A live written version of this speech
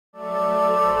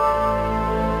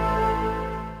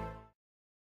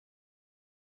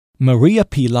Maria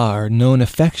Pilar, known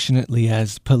affectionately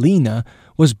as Polina,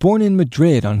 was born in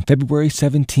Madrid on February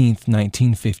 17,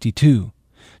 1952.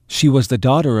 She was the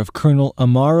daughter of Colonel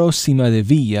Amaro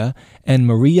Cimadevilla and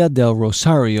Maria del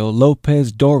Rosario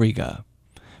López Dóriga.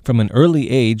 From an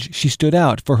early age, she stood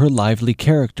out for her lively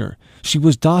character. She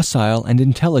was docile and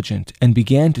intelligent and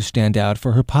began to stand out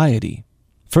for her piety.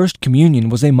 First Communion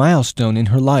was a milestone in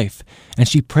her life, and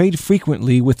she prayed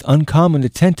frequently with uncommon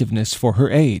attentiveness for her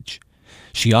age.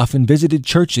 She often visited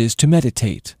churches to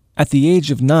meditate. At the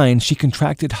age of 9, she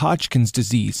contracted Hodgkin's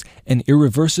disease, an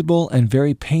irreversible and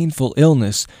very painful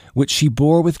illness which she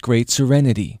bore with great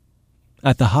serenity.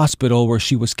 At the hospital where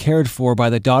she was cared for by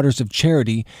the Daughters of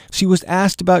Charity, she was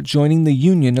asked about joining the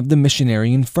Union of the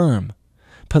Missionary Infirm.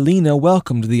 Polina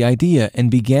welcomed the idea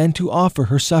and began to offer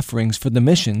her sufferings for the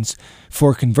missions,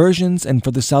 for conversions, and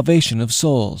for the salvation of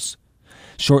souls.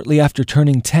 Shortly after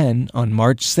turning 10, on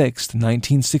March 6,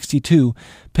 1962,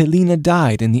 Polina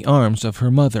died in the arms of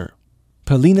her mother.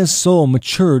 Polina's soul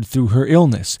matured through her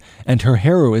illness, and her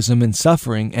heroism in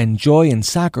suffering and joy in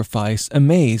sacrifice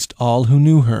amazed all who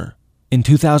knew her. In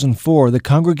 2004, the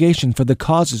Congregation for the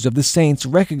Causes of the Saints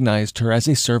recognized her as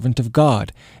a servant of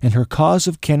God, and her cause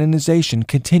of canonization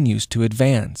continues to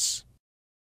advance.